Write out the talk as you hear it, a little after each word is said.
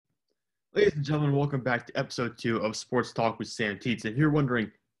Ladies and gentlemen, welcome back to episode 2 of Sports Talk with Sam Teets. And if you're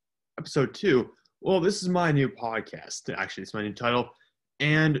wondering, episode 2, well, this is my new podcast. Actually, it's my new title.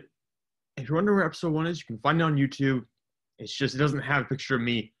 And if you're wondering where episode 1 is, you can find it on YouTube. It doesn't have a picture of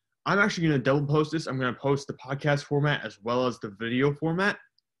me. I'm actually going to double post this. I'm going to post the podcast format as well as the video format.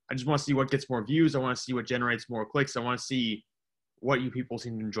 I just want to see what gets more views. I want to see what generates more clicks. I want to see what you people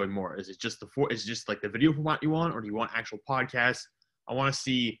seem to enjoy more. Is it just like the video format you want, or do you want actual podcasts? I want to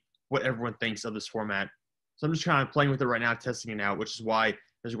see what everyone thinks of this format. So I'm just kind of playing with it right now, testing it out, which is why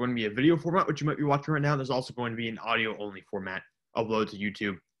there's going to be a video format, which you might be watching right now. There's also going to be an audio-only format uploaded to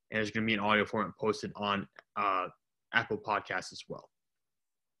YouTube, and there's going to be an audio format posted on Apple Podcasts as well,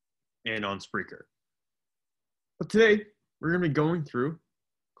 and on Spreaker. But today, we're going to be going through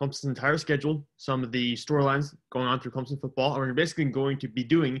Clemson's entire schedule, some of the storylines going on through Clemson football, and we're basically going to be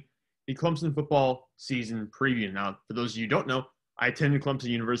doing the Clemson football season preview. Now, for those of you who don't know, I attended Clemson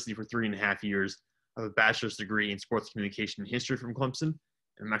University for 3.5 years. I have a bachelor's degree in sports communication and history from Clemson, and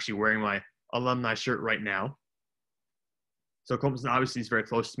I'm actually wearing my alumni shirt right now. So Clemson obviously is very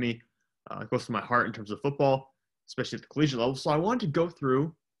close to me, close to my heart in terms of football, especially at the collegiate level. So I wanted to go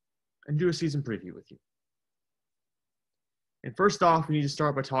through and do a season preview with you. And first off, we need to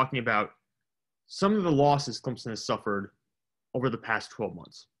start by talking about some of the losses Clemson has suffered over the past 12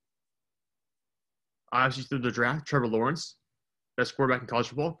 months. Obviously, through the draft, Trevor Lawrence, best quarterback in college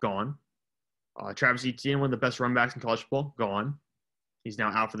football, gone. Travis Etienne, one of the best run backs in college football, gone. He's now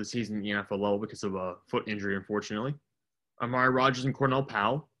out for the season in the NFL level because of a foot injury, unfortunately. Amari Rodgers and Cornell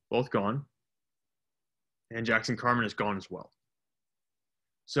Powell, both gone. And Jackson Carman is gone as well.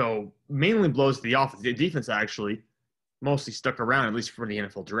 So mainly blows to the offense. The defense actually mostly stuck around, at least for the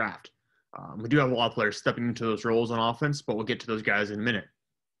NFL draft. We do have a lot of players stepping into those roles on offense, but we'll get to those guys in a minute.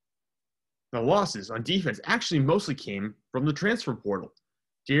 The losses on defense actually mostly came from the transfer portal.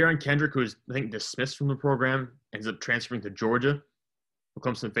 De'Aaron Kendrick, who is, I think, dismissed from the program, ends up transferring to Georgia, who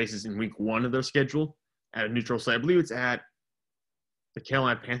Clemson faces in week 1 of their schedule at a neutral site. I believe it's at the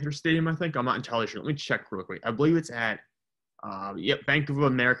Carolina Panthers Stadium, I think. I'm not entirely sure. Let me check real quick. I believe it's at Bank of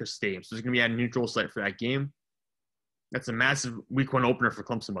America Stadium. So it's going to be at a neutral site for that game. That's a massive week 1 opener for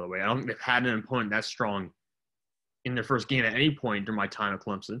Clemson, by the way. I don't think they've had an opponent that strong in their first game at any point during my time at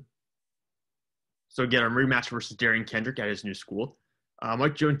Clemson. So again, a rematch versus De'Aaron Kendrick at his new school.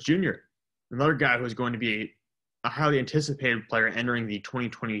 Mike Jones Jr., another guy who is going to be a highly anticipated player entering the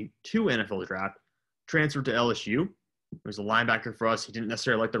 2022 NFL draft, transferred to LSU. He was a linebacker for us. He didn't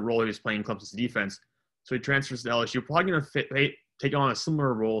necessarily like the role he was playing in Clemson's defense. So he transfers to LSU, probably going to take on a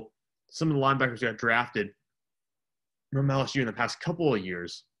similar role. Some of the linebackers got drafted from LSU in the past couple of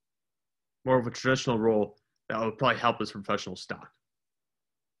years. More of a traditional role that would probably help his professional stock.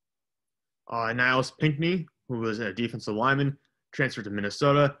 Niles Pinckney, who was a defensive lineman, transferred to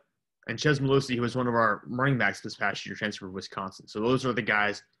Minnesota. And Ches Malusi, who was one of our running backs this past year, transferred to Wisconsin. So those are the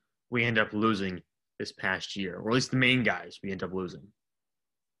guys we end up losing this past year, or at least the main guys we end up losing.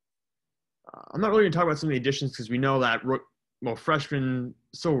 I'm not really going to talk about some of the additions because we know that freshmen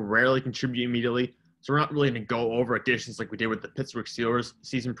so rarely contribute immediately. So we're not really going to go over additions like we did with the Pittsburgh Steelers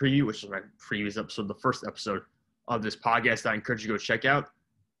season preview, which is my previous episode, the first episode of this podcast that I encourage you to go check out.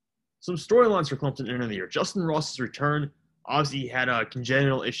 Some storylines for Clemson at the end of the year. Justin Ross's return. Obviously, he had a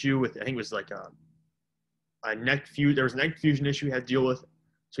congenital issue with, I think it was like a neck fusion. There was a neck fusion issue he had to deal with.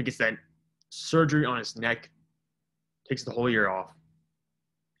 So he gets that surgery on his neck. Takes the whole year off.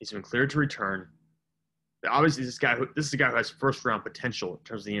 He's been cleared to return. But obviously, this is a guy who has first-round potential in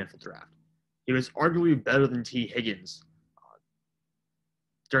terms of the NFL draft. He was arguably better than T. Higgins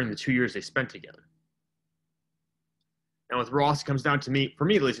during the 2 years they spent together. And with Ross, it comes down to for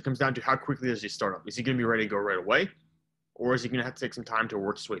me at least, it comes down to how quickly does he start up. Is he going to be ready to go right away? Or is he going to have to take some time to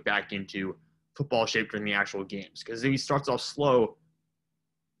work his way back into football shape during the actual games? Because if he starts off slow,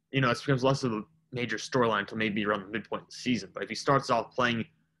 it becomes less of a major storyline until maybe around the midpoint of the season. But if he starts off playing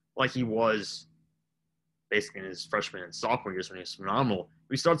like he was basically in his freshman and sophomore years when he was phenomenal,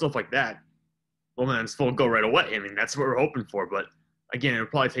 if he starts off like that, well, then it's full go right away. I mean, that's what we're hoping for. But again, it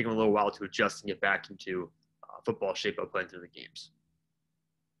would probably take him a little while to adjust and get back into football shape by playing through the games.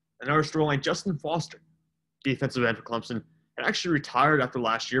 Another storyline, Justin Foster, defensive end for Clemson, had actually retired after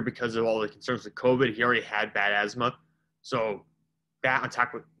last year because of all the concerns with COVID. He already had bad asthma. So that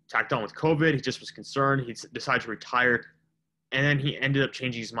tacked on with COVID, he just was concerned. He decided to retire. And then he ended up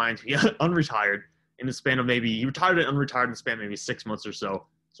changing his mind to be unretired in the span of he retired and unretired in the span of maybe 6 months or so.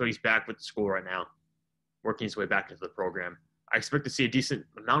 So he's back with the school right now, working his way back into the program. I expect to see a decent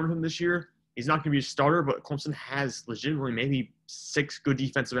amount of him this year. He's not going to be a starter, but Clemson has legitimately maybe 6 good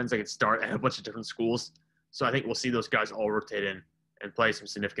defensive ends that can start at a bunch of different schools. So I think we'll see those guys all rotate in and play some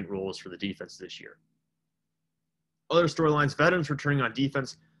significant roles for the defense this year. Other storylines, veterans returning on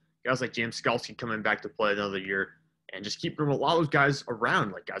defense, guys like James Skalski coming back to play another year, and just keeping a lot of those guys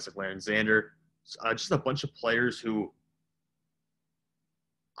around, like guys like Larry Xander, just a bunch of players who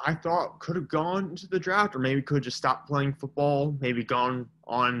I thought could have gone into the draft, or maybe could have just stopped playing football, maybe gone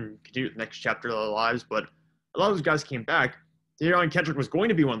on, continue the next chapter of their lives. But a lot of those guys came back. Darion Kendrick was going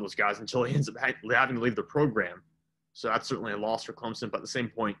to be one of those guys until he ends up having to leave the program. So that's certainly a loss for Clemson. But at the same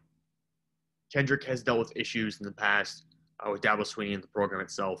point, Kendrick has dealt with issues in the past with Dabo Swinney and the program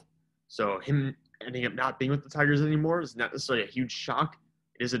itself. So him ending up not being with the Tigers anymore is not necessarily a huge shock.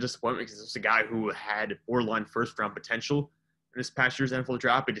 It is a disappointment because it's a guy who had borderline first-round potential in this past year's NFL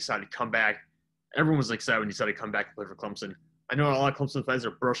draft. He decided to come back. Everyone was excited when he decided to come back and play for Clemson. I know a lot of Clemson fans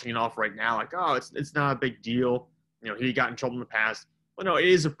are brushing it off right now, like, oh, it's not a big deal. You know, he got in trouble in the past. But no, it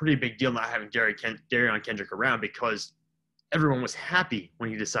is a pretty big deal not having Darion Kendrick around, because everyone was happy when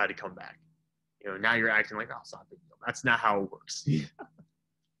he decided to come back. You know, now you're acting like, oh, it's not a big deal. That's not how it works.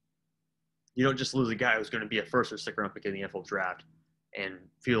 You don't just lose a guy who's going to be a first or second round pick in the NFL draft and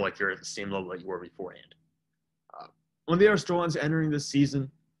feel like you're at the same level that you were beforehand. One of the other storylines entering this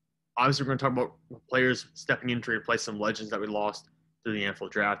season, obviously we're going to talk about players stepping in to replace some legends that we lost through the NFL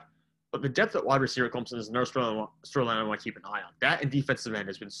draft. But the depth at wide receiver at Clemson is another storyline I want to keep an eye on. That and defensive end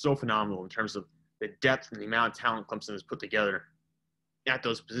has been so phenomenal in terms of the depth and the amount of talent Clemson has put together at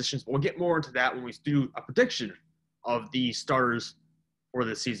those positions. But we'll get more into that when we do a prediction of the starters for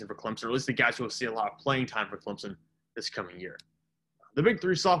this season for Clemson, or at least the guys who will see a lot of playing time for Clemson this coming year. The big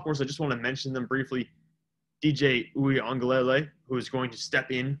three sophomores, I just want to mention them briefly. DJ Uiagalelei, who is going to step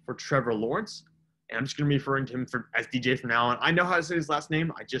in for Trevor Lawrence. And I'm just going to be referring to him as DJ from now on. I know how to say his last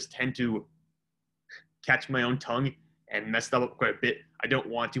name. I just tend to catch my own tongue and mess that up quite a bit. I don't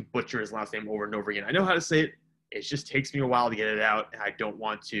want to butcher his last name over and over again. I know how to say it. It just takes me a while to get it out, and I don't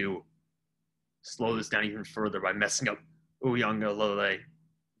want to slow this down even further by messing up Uiagalelei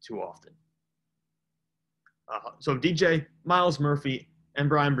too often. So DJ, Miles Murphy, and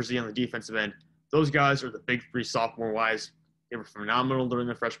Brian Brzee on the defensive end. Those guys are the big three sophomore-wise. They were phenomenal during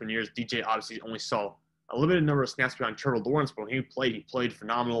their freshman years. DJ obviously only saw a limited number of snaps behind Trevor Lawrence, but when he played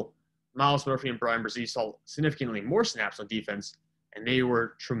phenomenal. Miles Murphy and Brian Brzee saw significantly more snaps on defense, and they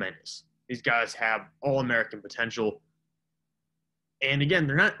were tremendous. These guys have all-American potential. And again,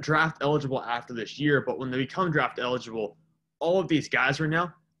 they're not draft eligible after this year, but when they become draft eligible, all of these guys right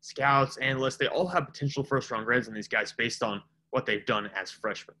now, scouts, analysts, they all have potential first-round grades on these guys based on what they've done as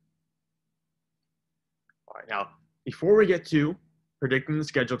freshmen. All right, now, before we get to predicting the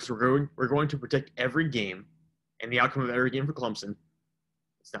schedule, because we're going to predict every game and the outcome of every game for Clemson.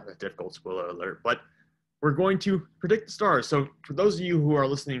 It's not that difficult, spoiler alert, but we're going to predict the stars. So for those of you who are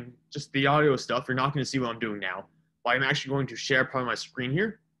listening, just the audio stuff, you're not going to see what I'm doing now. But I'm actually going to share part of my screen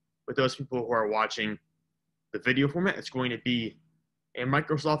here with those people who are watching the video format. It's going to be a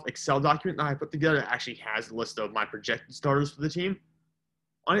Microsoft Excel document that I put together that actually has a list of my projected starters for the team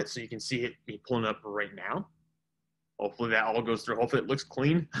on it. So you can see it me pulling it up right now. Hopefully that all goes through. Hopefully it looks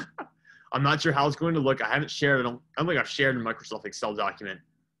clean. I'm not sure how it's going to look. I haven't shared it. I don't think I've shared a Microsoft Excel document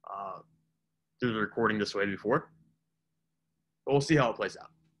through the recording this way before. But we'll see how it plays out.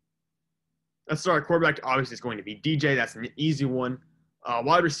 Let's start. Quarterback obviously is going to be DJ. That's an easy one.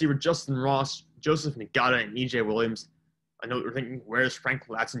 Wide receiver, Justin Ross, Joseph Ngata, and EJ Williams. I know what we're thinking, where's Frank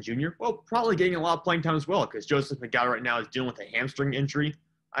Ladson Jr.? Well, probably getting a lot of playing time as well, because Joseph Ngata right now is dealing with a hamstring injury,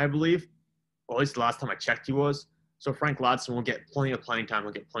 I believe. Well, at least the last time I checked he was. So Frank Ladson will get plenty of playing time.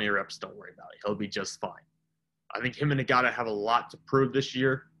 He'll get plenty of reps. Don't worry about it. He'll be just fine. I think him and Ngata have a lot to prove this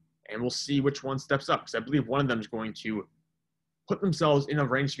year, and we'll see which one steps up, because I believe one of them is going to put themselves in a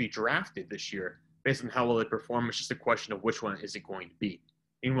range to be drafted this year based on how well they perform. It's just a question of which one is it going to be.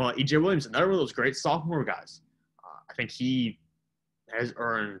 Meanwhile, EJ Williams, another one of those great sophomore guys. I think he has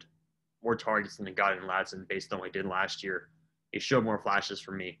earned more targets than Ngata and Ladson based on what he did last year. He showed more flashes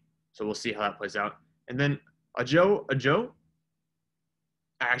for me, so we'll see how that plays out. And then Ajo,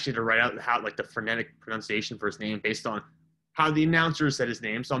 I actually had to write out the phonetic pronunciation for his name based on how the announcer said his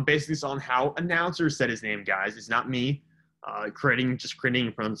name. So I'm basically on how announcers said his name, guys. It's not me creating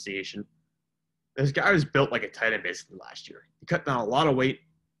pronunciation. This guy was built like a tight end basically last year. He cut down a lot of weight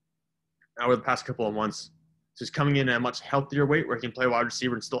over the past couple of months. So he's coming in at a much healthier weight where he can play wide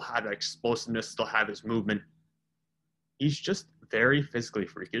receiver and still have that explosiveness, still have his movement. He's just very physically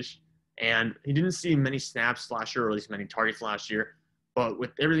freakish. And he didn't see many snaps last year, or at least many targets last year. But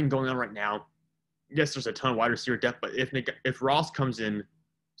with everything going on right now, yes, there's a ton of wide receiver depth. But if Ross comes in,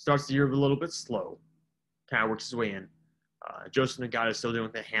 starts the year a little bit slow, kind of works his way in. Joseph Ngata is still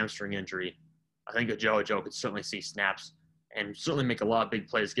dealing with a hamstring injury. I think Ajo could certainly see snaps and certainly make a lot of big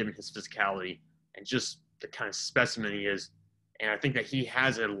plays given his physicality and just the kind of specimen he is. And I think that he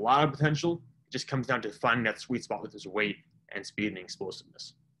has a lot of potential. It just comes down to finding that sweet spot with his weight and speed and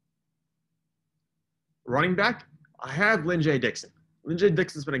explosiveness. Running back, I have Lynn J. Dixon. Lynn J.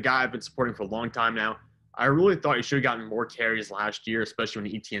 Dixon's been a guy I've been supporting for a long time now. I really thought he should have gotten more carries last year, especially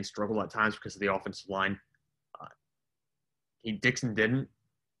when ETN struggled at times because of the offensive line. Dixon didn't.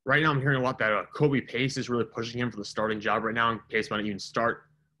 Right now, I'm hearing a lot that Kobe Pace is really pushing him for the starting job right now, and Pace might even start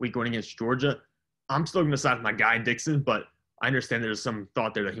week 1 against Georgia. I'm still going to side with my guy, Dixon, but I understand there's some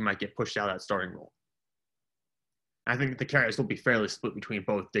thought there that he might get pushed out of that starting role. I think that the carries will be fairly split between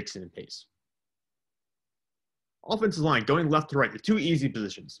both Dixon and Pace. Offensive line, going left to right, the 2 easy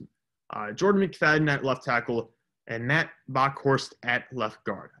positions. Jordan McFadden at left tackle and Matt Bockhorst at left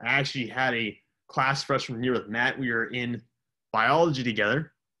guard. I actually had a class freshman year with Matt. We were in biology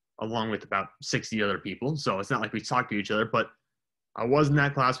together, along with about 60 other people. So it's not like we talked to each other, but I was in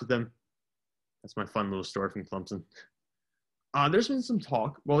that class with him. That's my fun little story from Clemson. There's been some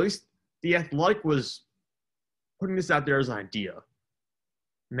talk. Well, at least The Athletic was putting this out there as an idea.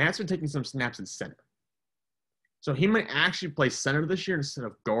 Matt's been taking some snaps at center. So he might actually play center this year instead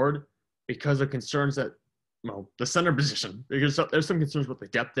of guard because of concerns that, the center position. There's some concerns with the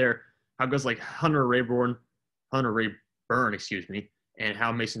depth there. How guys like Hunter Rayburn, and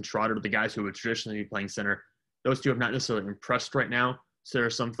how Mason Trotter, the guys who would traditionally be playing center, those two have not necessarily impressed right now. So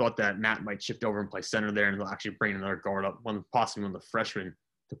there's some thought that Matt might shift over and play center there, and they'll actually bring another guard up, possibly one of the freshmen,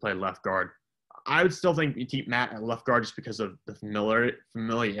 to play left guard. I would still think you keep Matt at left guard just because of the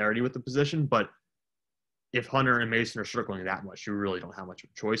familiarity with the position, but if Hunter and Mason are struggling that much, you really don't have much of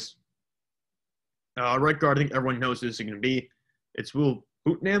a choice. Right guard, I think everyone knows who this is going to be. It's Will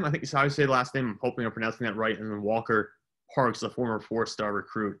Bootnam, I think is how you say the last name. I'm hoping I'm pronouncing that right. And then Walker Parks, the former 4-star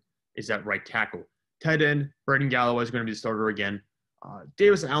recruit, is at right tackle. Tight end, Braden Galloway is going to be the starter again.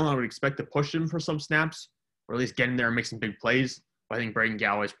 Davis Allen, I would expect to push him for some snaps, or at least get in there and make some big plays. But I think Braden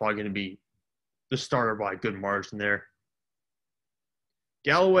Galloway is probably going to be the starter by a good margin there.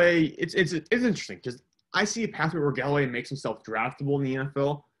 Galloway, it's interesting because I see a pathway where Galloway makes himself draftable in the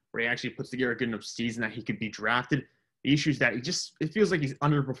NFL, where he actually puts together a good enough season that he could be drafted. The issue is that it feels like he's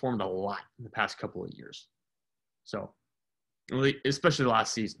underperformed a lot in the past couple of years. So, especially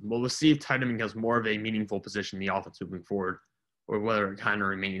last season. We'll see if tight end becomes more of a meaningful position in the offense moving forward, or whether it kind of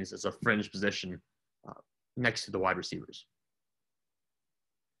remains as a fringe position next to the wide receivers.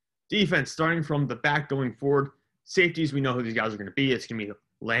 Defense, starting from the back going forward. Safeties, we know who these guys are going to be. It's going to be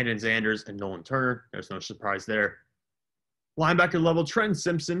Landon Zanders and Nolan Turner. There's no surprise there. Linebacker level, Trenton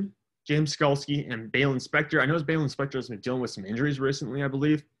Simpson, James Skalski, and Balin Spector. I know Balin Spector has been dealing with some injuries recently, I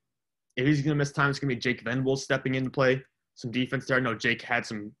believe. If he's going to miss time, it's going to be Jake Venables stepping into play. Some defense there. I know Jake had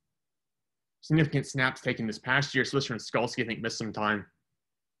some significant snaps taken this past year. Swisher and Skalski, I think, missed some time.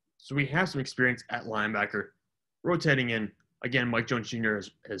 So we have some experience at linebacker. Rotating in, again, Mike Jones Jr.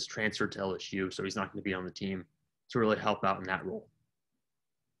 has transferred to LSU, so he's not going to be on the team to really help out in that role.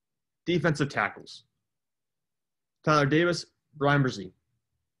 Defensive tackles. Tyler Davis, Brian Brzee.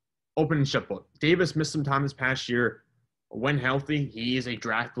 Open and shut book. Davis missed some time this past year. When healthy, he is a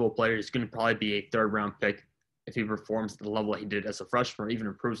draftable player. He's going to probably be a 3rd-round pick if he performs at the level he did as a freshman, or even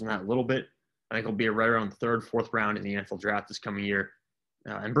improves on that a little bit. I think he'll be right around the 3rd, 4th round in the NFL draft this coming year.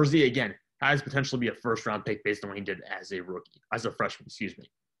 And Brzee, again, has potential to be a 1st-round pick based on what he did as a freshman.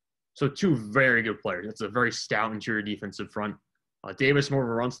 So 2 very good players. That's a very stout interior defensive front. Davis more of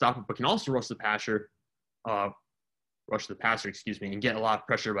a run stopper, but can also rush the passer, and get a lot of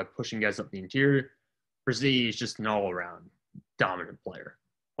pressure by pushing guys up the interior. Brzee is just an all-around dominant player.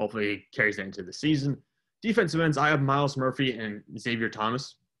 Hopefully he carries that into the season. Defensive ends, I have Miles Murphy and Xavier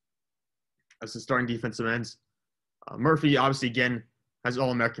Thomas as the starting defensive ends. Murphy, obviously, again, has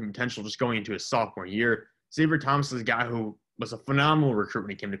all-American potential just going into his sophomore year. Xavier Thomas is a guy who was a phenomenal recruit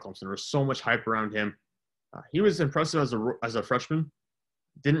when he came to Clemson. There was so much hype around him. He was impressive as a freshman.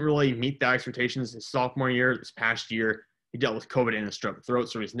 Didn't really meet the expectations his sophomore year. This past year, he dealt with COVID and a strep throat,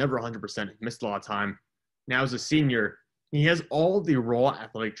 so he's never 100%. He missed a lot of time. Now, as a senior, he has all the raw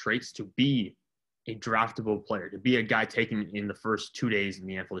athletic traits to be a draftable player, to be a guy taken in the first 2 days in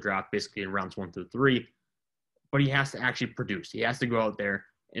the NFL draft, basically in rounds 1 through 3. But he has to actually produce. He has to go out there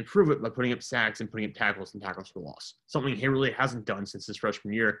and prove it by putting up sacks and putting up tackles and tackles for loss. Something he really hasn't done since his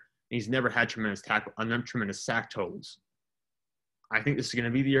freshman year. And he's never had tremendous sack totals. I think this is going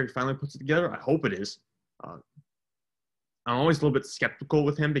to be the year he finally puts it together. I hope it is. I'm always a little bit skeptical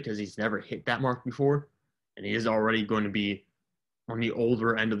with him because he's never hit that mark before. And he is already going to be on the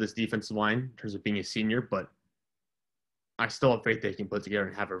older end of this defensive line in terms of being a senior. But I still have faith that he can put together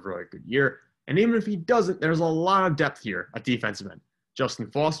and have a really good year. And even if he doesn't, there's a lot of depth here at defensive end. Justin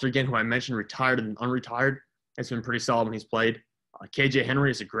Foster, again, who I mentioned, retired and unretired, has been pretty solid when he's played. KJ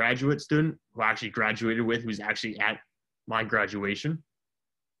Henry is a graduate student who I actually graduated with, who's actually at my graduation.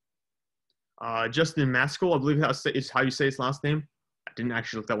 Justin Maskell, I believe is how you say his last name. I didn't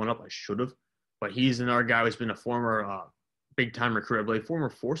actually look that one up. I should have. But he's another guy who's been a former big-time recruit, I believe, former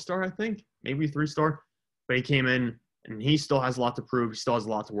 4-star, I think, maybe 3-star. But he came in, and he still has a lot to prove. He still has a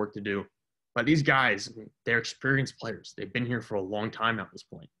lot of work to do. But these guys, they're experienced players. They've been here for a long time at this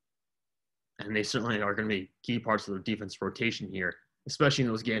point. And they certainly are going to be key parts of the defense rotation here, especially in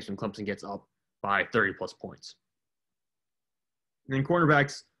those games when Clemson gets up by 30-plus points. And then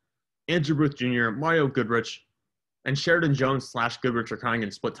cornerbacks, Andrew Booth Jr., Mario Goodrich, and Sheridan Jones / Goodrich are kind of going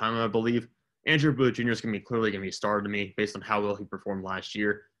to split time, I believe. Andrew Booth Jr. is clearly going to be a star to me based on how well he performed last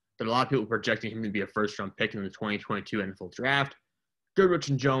year. There are a lot of people projecting him to be a first-round pick in the 2022 NFL Draft. Goodrich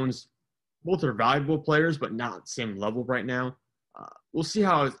and Jones, both are valuable players, but not at the same level right now. We'll see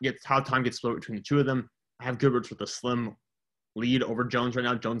how time gets split between the two of them. I have Goodrich with a slim lead over Jones right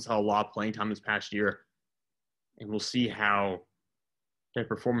now. Jones had a lot of playing time this past year, and we'll see how their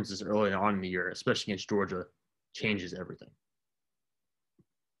performances early on in the year, especially against Georgia, changes everything.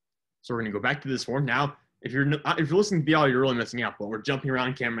 So we're going to go back to this form. Now, if you're listening to the audio, you're really missing out, but we're jumping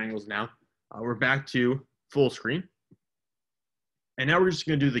around camera angles now. We're back to full screen. And now we're just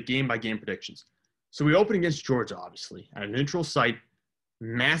going to do the game-by-game predictions. So we open against Georgia, obviously, at a neutral site.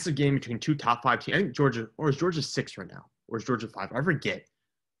 Massive game between two top 5 teams. I think Georgia, or is Georgia 6 right now? Or is Georgia 5? I forget.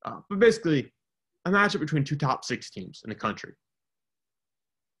 But basically, a matchup between two top 6 teams in the country.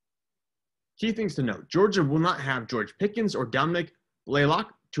 Key things to note. Georgia will not have George Pickens or Dominic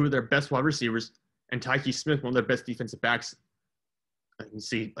Blaylock, 2 of their best wide receivers, and Tyke Smith, one of their best defensive backs. I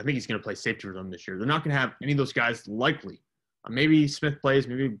think he's going to play safety for them this year. They're not going to have any of those guys likely. Maybe Smith plays,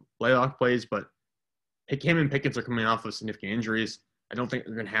 maybe Blaylock plays, but him and Pickens are coming off of significant injuries. I don't think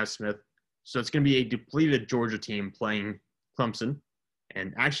they're going to have Smith. So it's going to be a depleted Georgia team playing Clemson.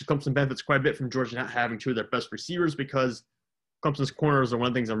 And actually, Clemson benefits quite a bit from Georgia not having 2 of their best receivers because Clemson's corners are one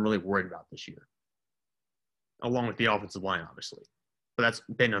of the things I'm really worried about this year, along with the offensive line, obviously. But that's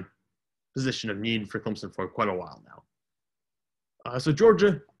been a position of need for Clemson for quite a while now. So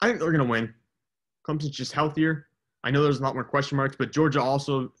Georgia, I think they're going to win. Clemson's just healthier. I know there's a lot more question marks, but Georgia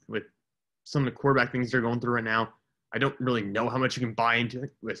also, with some of the quarterback things they're going through right now, I don't really know how much you can buy into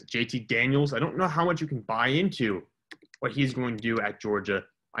with JT Daniels. I don't know how much you can buy into what he's going to do at Georgia.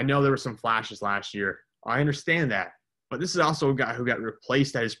 I know there were some flashes last year. I understand that. But this is also a guy who got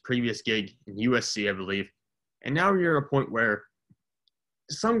replaced at his previous gig in USC, I believe. And now you're at a point where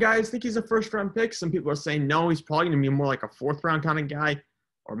some guys think he's a first-round pick. Some people are saying, no, he's probably going to be more like a 4th-round kind of guy,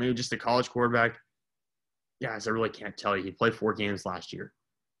 or maybe just a college quarterback. Guys, I really can't tell you. He played 4 games last year.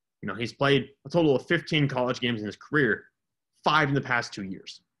 He's played a total of 15 college games in his career, 5 in the past 2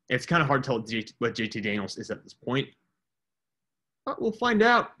 years. It's kind of hard to tell what JT Daniels is at this point. But we'll find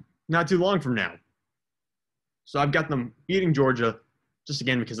out not too long from now. So I've got them beating Georgia, just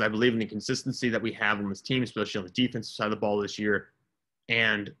again because I believe in the consistency that we have on this team, especially on the defensive side of the ball this year.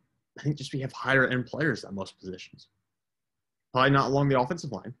 And I think just we have higher-end players at most positions. Probably not along the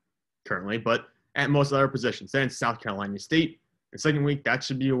offensive line currently, but at most other positions. Then it's South Carolina State. The second week, that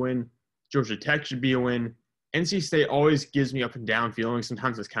should be a win. Georgia Tech should be a win. NC State always gives me up and down feelings.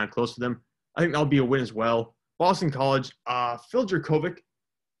 Sometimes it's kind of close for them. I think that'll be a win as well. Boston College, Phil Dracovic,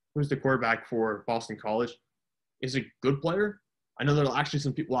 who's the quarterback for Boston College, is a good player. I know there are actually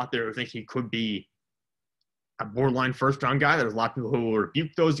some people out there who think he could be a borderline first-round guy. There's a lot of people who will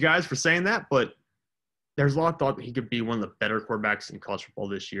rebuke those guys for saying that, but there's a lot of thought that he could be one of the better quarterbacks in college football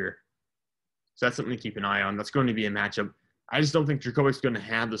this year. So that's something to keep an eye on. That's going to be a matchup. I just don't think Dracovic's going to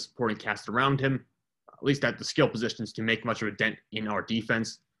have the supporting cast around him, at least at the skill positions, to make much of a dent in our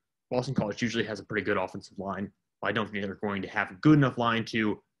defense. Boston College usually has a pretty good offensive line, but I don't think they're going to have a good enough line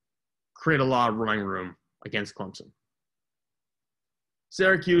to create a lot of running room against Clemson.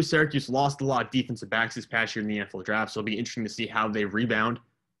 Syracuse lost a lot of defensive backs this past year in the NFL Draft, so it'll be interesting to see how they rebound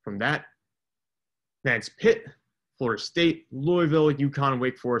from that. Then it's Pitt, Florida State, Louisville, UConn,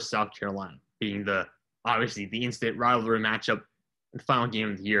 Wake Forest, South Carolina, being obviously the in-state rivalry matchup and final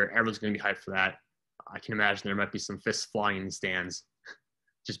game of the year. Everyone's going to be hyped for that. I can imagine there might be some fists flying in the stands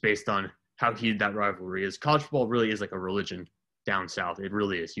just based on how heated that rivalry is. College football really is like a religion down south. It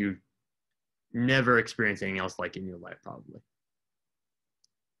really is. You never experience anything else like it in your life, probably.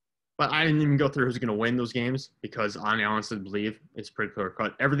 But I didn't even go through who's going to win those games because I honestly believe it's pretty clear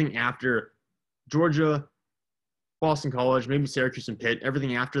cut. Everything after Georgia, Boston College, maybe Syracuse and Pitt,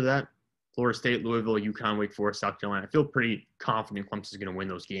 everything after that, Florida State, Louisville, UConn, Wake Forest, South Carolina, I feel pretty confident Clemson's going to win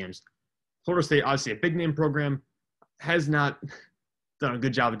those games. Florida State, obviously a big name program, has not done a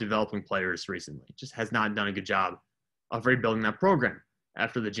good job of developing players recently. Just has not done a good job of rebuilding that program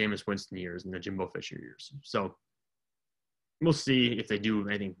after the Jameis Winston years and the Jimbo Fisher years. So we'll see if they do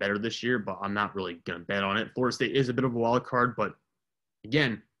anything better this year, but I'm not really going to bet on it. Florida State is a bit of a wild card, but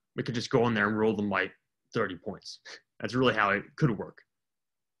again, we could just go in there and roll them by 30 points. That's really how it could work.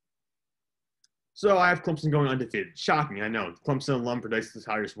 So I have Clemson going undefeated. Shocking, I know. Clemson alum predicts the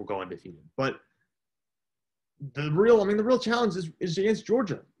Tigers will go undefeated. But the real challenge is against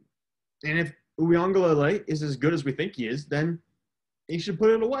Georgia. And if Uiagalelei is as good as we think he is, then he should put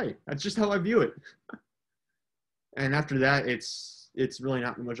it away. That's just how I view it. And after that, it's really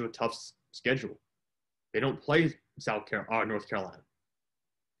not much of a tough schedule. They don't play North Carolina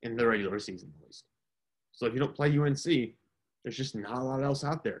in the regular season, at least. So if you don't play UNC, there's just not a lot else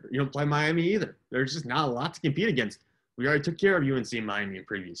out there. You don't play Miami either. There's just not a lot to compete against. We already took care of UNC and Miami in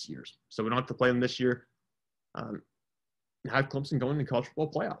previous years, so we don't have to play them this year. Have Clemson going to college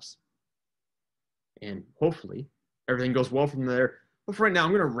football playoffs. And hopefully everything goes well from there. But for right now, I'm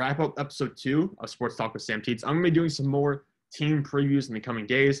going to wrap up episode 2 of Sports Talk with Sam Teets. I'm going to be doing some more team previews in the coming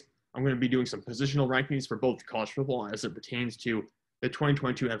days. I'm going to be doing some positional rankings for both college football as it pertains to the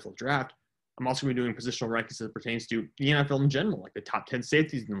 2022 NFL Draft. I'm also going to be doing positional rankings as it pertains to the NFL in general, like the top 10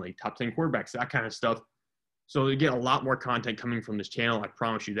 safeties in the league, top 10 quarterbacks, that kind of stuff. So you get a lot more content coming from this channel. I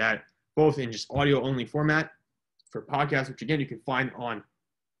promise you that, both in just audio-only format for podcasts, which, again, you can find on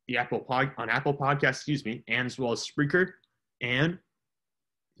Apple Podcasts, and as well as Spreaker. And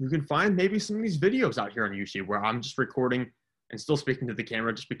you can find maybe some of these videos out here on YouTube where I'm just recording and still speaking to the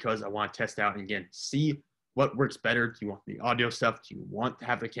camera just because I want to test out and, again, see what works better. Do you want the audio stuff? Do you want to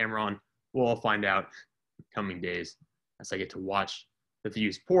have the camera on? We'll all find out in the coming days as I get to watch the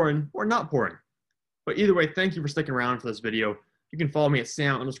views pour in or not pour in. But either way, thank you for sticking around for this video. You can follow me at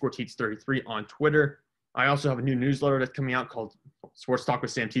Sam_Teets33 on Twitter. I also have a new newsletter that's coming out called Sports Talk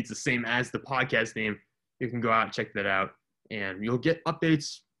with Sam Teets, the same as the podcast name. You can go out and check that out, and you'll get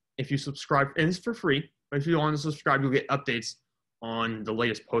updates if you subscribe. And it's for free, but if you want to subscribe, you'll get updates on the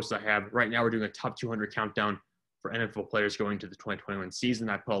latest posts I have. Right now, we're doing a top 200 countdown for NFL players going to the 2021 season.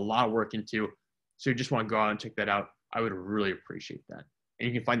 I put a lot of work into, so you just want to go out and check that out. I would really appreciate that. And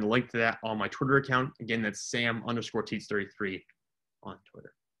you can find the link to that on my Twitter account. Again, that's Sam_Teets33 on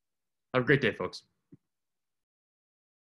Twitter. Have a great day, folks.